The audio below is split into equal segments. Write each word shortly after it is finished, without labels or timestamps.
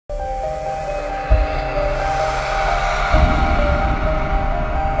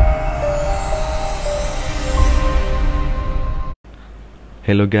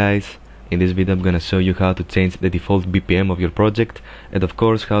Hello guys, in this video I'm gonna show you how to change the default BPM of your project and of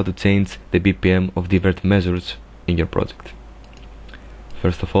course how to change the BPM of different measures in your project.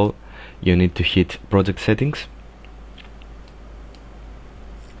 First of all, you need to hit project settings,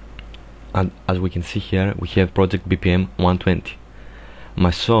 and as we can see here we have project BPM 120.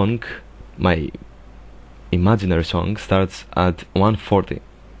 My imaginary song starts at 140,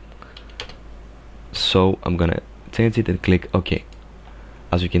 so I'm gonna change it and click OK.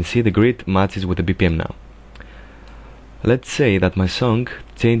 As you can see, the grid matches with the BPM now. Let's say that my song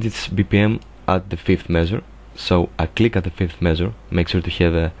changes BPM at the 5th measure, so I click at the 5th measure, make sure to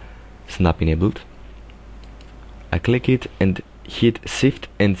have a snap enabled. I click it and hit Shift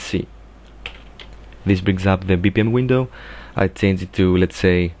and C. This brings up the BPM window. I change it to, let's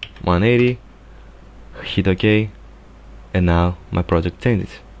say, 180, hit OK, and now my project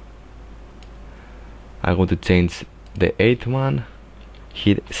changes. I want to change the 8th one,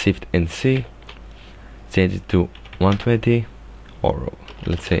 hit Shift and C, change it to 120 or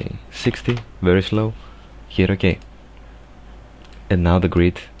let's say 60, very slow, hit OK, and now the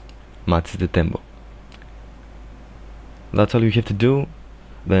grid matches the tempo. That's all you have to do.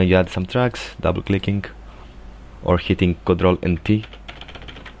 Then you add some tracks, double clicking or hitting Ctrl and T,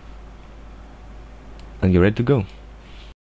 and you're ready to go.